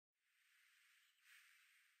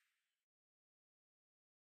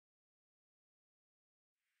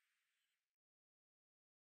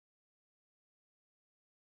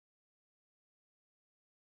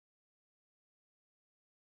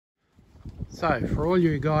So for all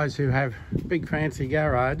you guys who have big fancy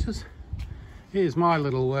garages, here's my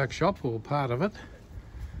little workshop, or part of it.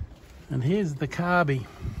 And here's the Carby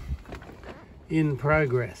in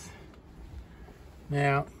progress.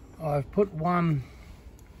 Now I've put one,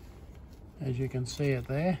 as you can see it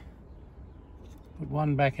there, put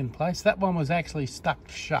one back in place. That one was actually stuck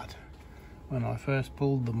shut when I first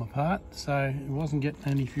pulled them apart, so it wasn't getting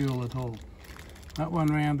any fuel at all. That one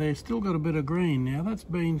round there still got a bit of green. Now that's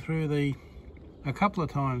been through a couple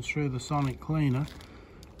of times through the sonic cleaner.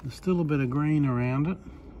 There's still a bit of green around it,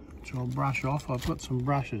 which I'll brush off. I've got some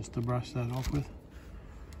brushes to brush that off with.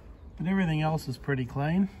 But everything else is pretty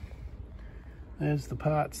clean. There's the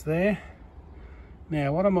parts there.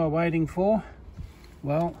 Now what am I waiting for?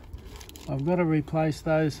 Well, I've got to replace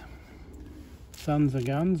those sons of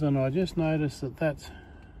guns, and I just noticed that that's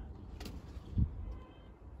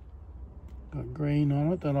got green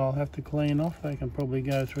on it that I'll have to clean off. They can probably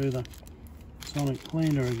go through the sonic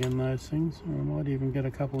cleaner again, those things, or I might even get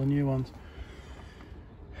a couple of new ones.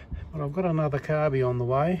 But I've got another Carby on the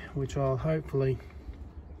way, which I'll hopefully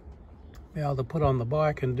be able to put on the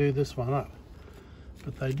bike and do this one up.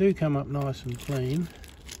 But they do come up nice and clean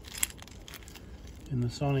in the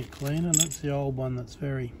sonic cleaner, and that's the old one that's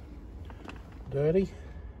very dirty.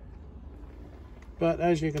 But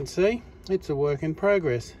as you can see, it's a work in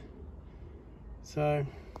progress. So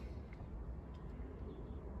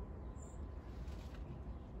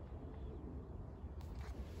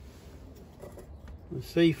the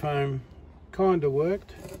seafoam kind of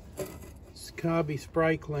worked. It's Carby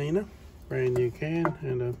spray cleaner, brand new can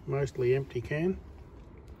and a mostly empty can.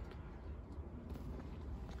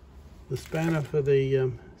 The spanner for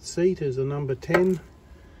the seat is a number 10.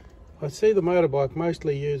 I see the motorbike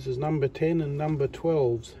mostly uses number 10 and number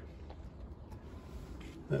 12s.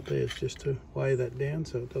 That there's just to weigh that down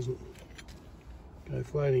so it doesn't go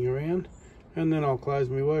floating around. And then I'll close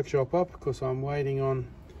my workshop up because I'm waiting on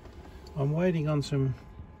some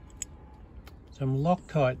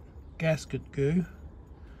Loctite gasket goo,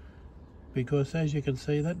 because as you can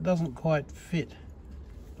see that doesn't quite fit.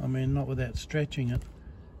 I mean, not without stretching it.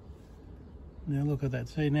 Now look at that.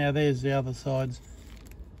 See, now there's the other sides.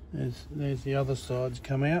 There's the other sides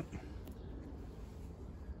come out.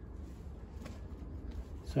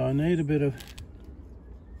 So I need a bit of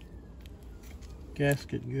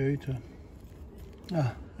gasket goo to...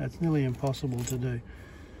 that's nearly impossible to do.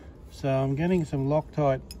 So I'm getting some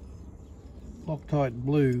Loctite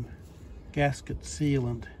blue gasket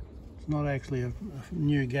sealant. It's not actually a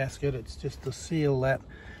new gasket, it's just to seal that.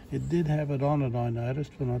 It did have it on it, I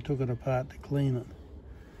noticed, when I took it apart to clean it.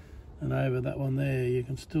 And over that one there, you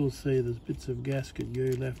can still see there's bits of gasket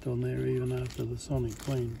goo left on there even after the sonic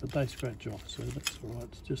clean, but they scratch off, so that's all right.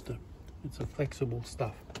 It's a flexible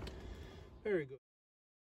stuff. Very good.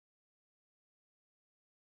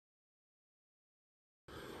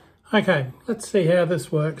 Okay, let's see how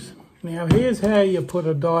this works. Now here's how you put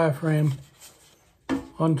a diaphragm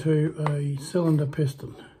onto a cylinder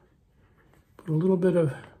piston. Put a little bit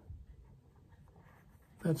of,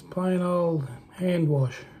 that's plain old hand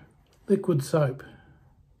wash, liquid soap.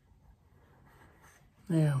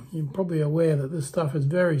 Now you're probably aware that this stuff is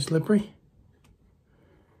very slippery.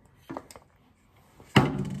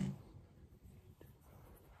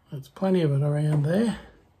 There's plenty of it around there.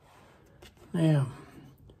 Now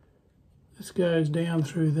this goes down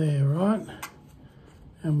through there, right?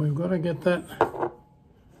 And we've got to get that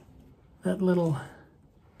little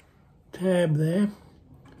tab there.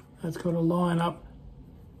 That's got to line up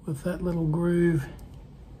with that little groove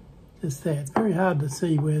just there. It's very hard to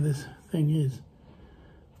see where this thing is,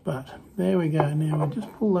 but there we go. Now we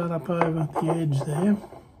just pull that up over the edge there.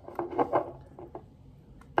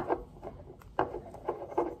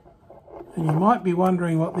 And you might be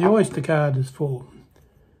wondering what the Oyster card is for.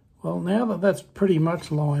 Well, now that that's pretty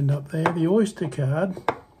much lined up there, the Oyster card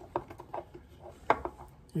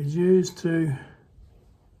is used to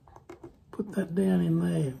put that down in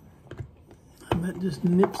there. And that just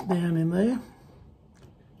nips down in there.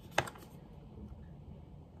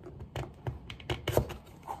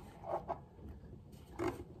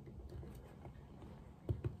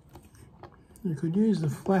 You could use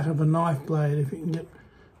the flat of a knife blade if you can get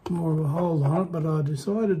more of a hold on it, but I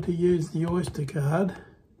decided to use the Oyster card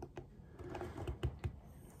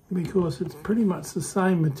because it's pretty much the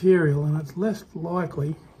same material and it's less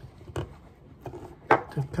likely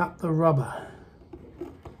to cut the rubber.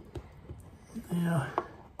 Now,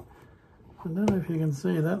 I don't know if you can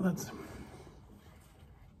see that, that's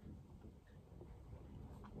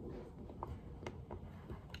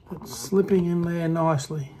slipping in there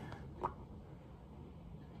nicely.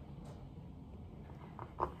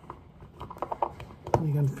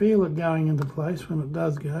 You can feel it going into place when it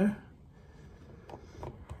does go.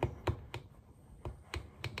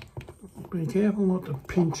 Be careful not to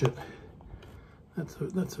pinch it.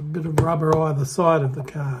 That's a bit of rubber either side of the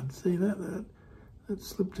card. See that? That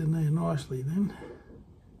slipped in there nicely then.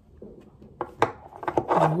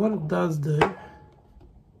 Now what it does do,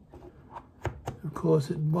 of course,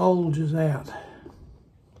 it bulges out.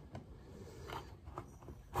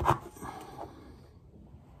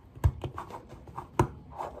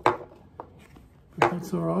 But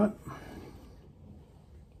that's all right,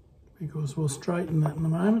 because we'll straighten that in a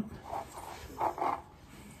moment.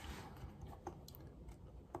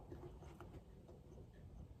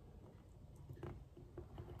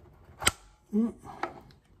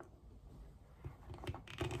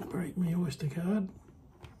 Break my oyster card.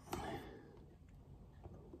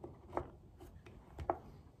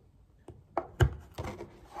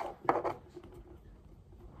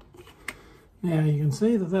 Now you can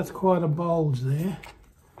see that that's quite a bulge there.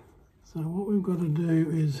 So what we've got to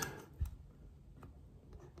do is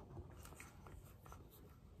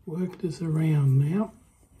work this around now.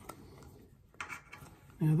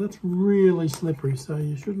 Now that's really slippery, so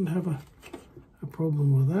you shouldn't have a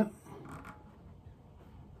problem with that.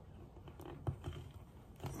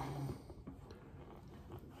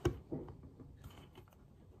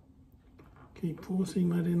 Keep forcing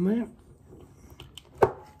that in there.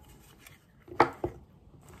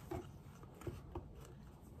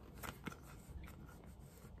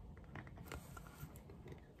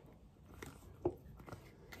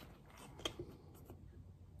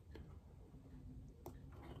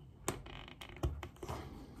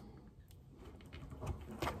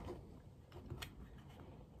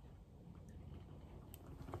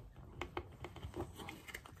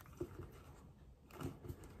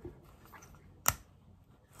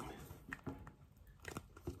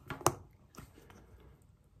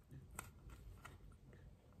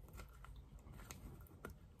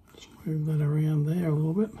 Move that around there a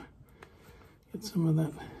little bit, get some of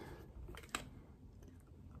that.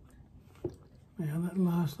 Now that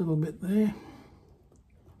last little bit there.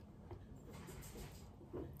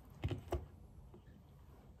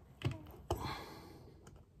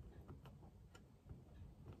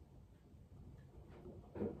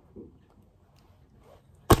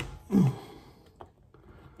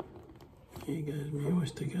 Here goes my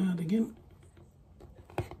oyster card again.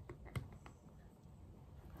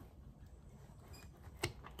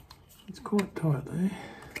 It's quite tight there.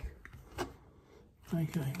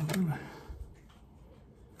 Okay, I'm gonna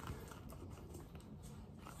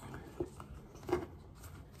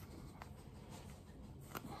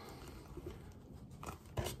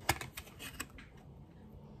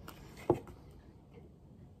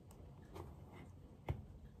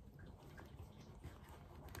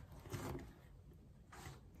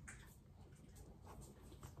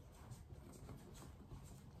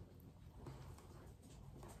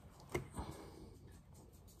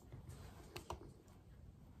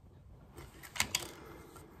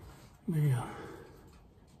now,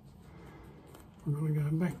 we're going to go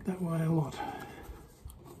back that way a lot.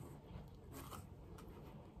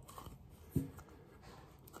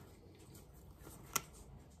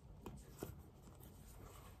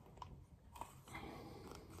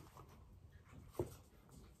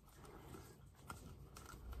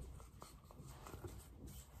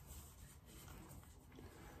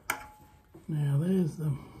 Now there's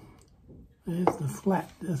the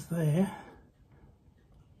flat just there.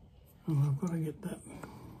 And I've got to get that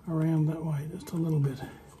around that way just a little bit.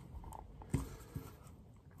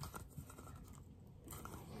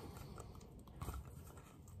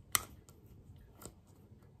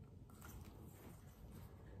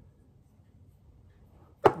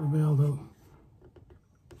 There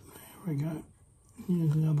we go.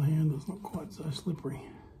 Use the other hand that's not quite so slippery.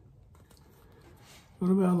 Got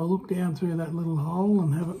to be able to look down through that little hole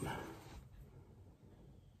and have it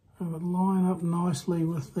line up nicely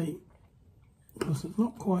with the, because it's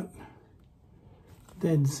not quite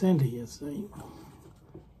dead centre, you see.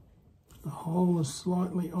 The hole is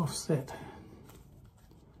slightly offset.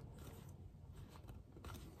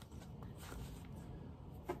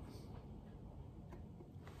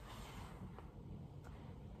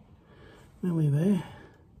 Nearly there.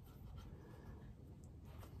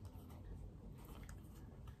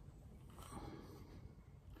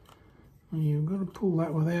 And you've got to pull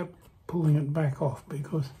that without pulling it back off,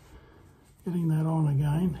 because getting that on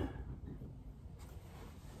again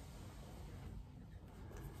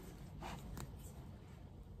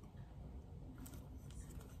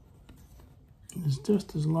is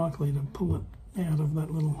just as likely to pull it out of that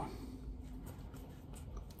little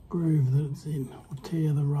groove that it's in, or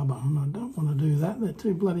tear the rubber, and I don't want to do that. They're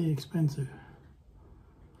too bloody expensive.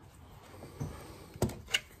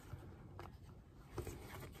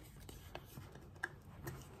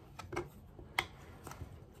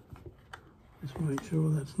 Just make sure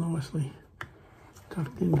that's nicely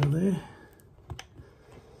tucked into there.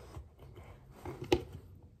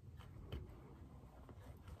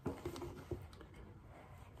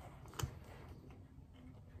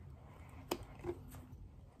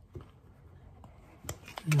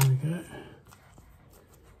 There we go.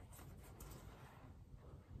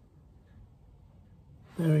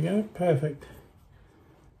 There we go, perfect.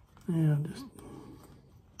 Now just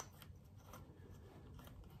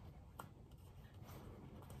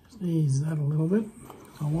ease that a little bit.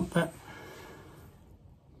 I want that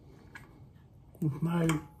with no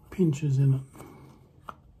pinches in it.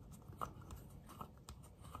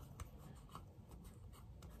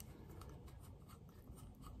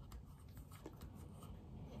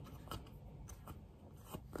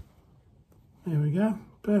 There we go,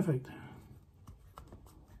 perfect.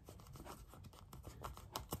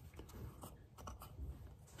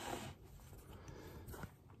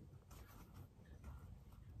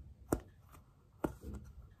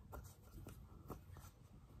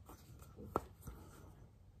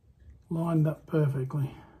 Lined up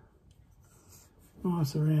perfectly.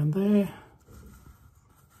 Nice around there.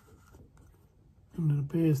 And it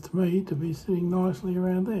appears to me to be sitting nicely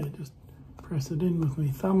around there. Just press it in with my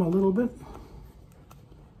thumb a little bit.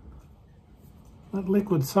 That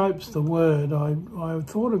liquid soap's the word. I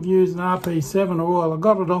thought of using RP7 oil. I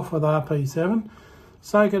got it off with RP7.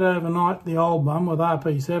 Soak it overnight, the old one, with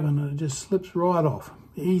RP7, and it just slips right off.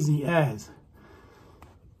 Easy as.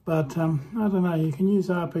 But I don't know, you can use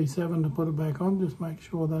RP7 to put it back on. Just make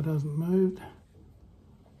sure that hasn't moved.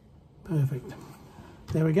 Perfect.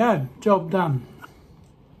 There we go, job done.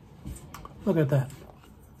 Look at that.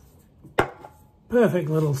 Perfect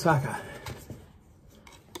little sucker.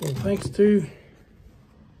 Well, thanks to...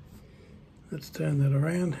 Let's turn that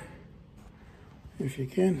around, if you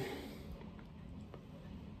can.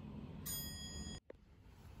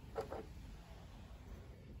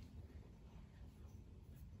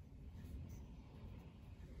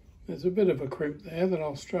 There's a bit of a crimp there that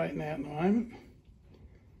I'll straighten out in a moment,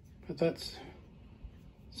 but that's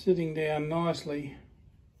sitting down nicely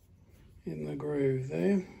in the groove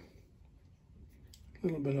there. A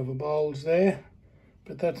little bit of a bulge there,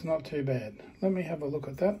 but that's not too bad. Let me have a look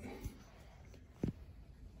at that.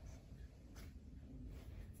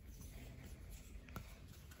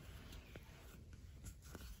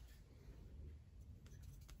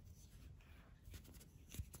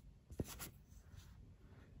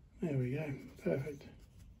 There we go, perfect.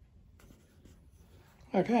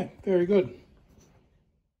 Okay, very good.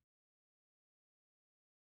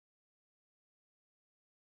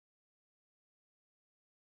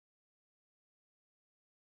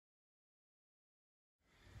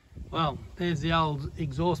 Well, there's the old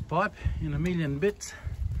exhaust pipe in a million bits.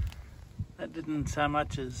 That didn't so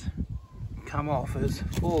much as come off as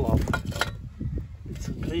fall off. Bits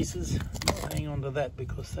and pieces. I'll hang on to that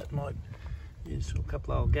because that might use a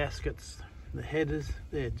couple of old gaskets. The headers,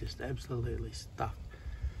 they're just absolutely stuck.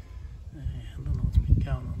 I don't know what's been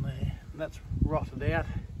going on there. That's rotted out.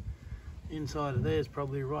 Inside of there is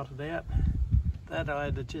probably rotted out. That I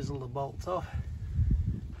had to chisel the bolts off.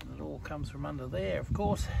 And it all comes from under there, of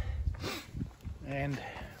course. And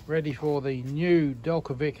ready for the new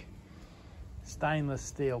Delcovic stainless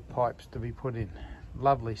steel pipes to be put in.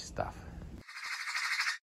 Lovely stuff.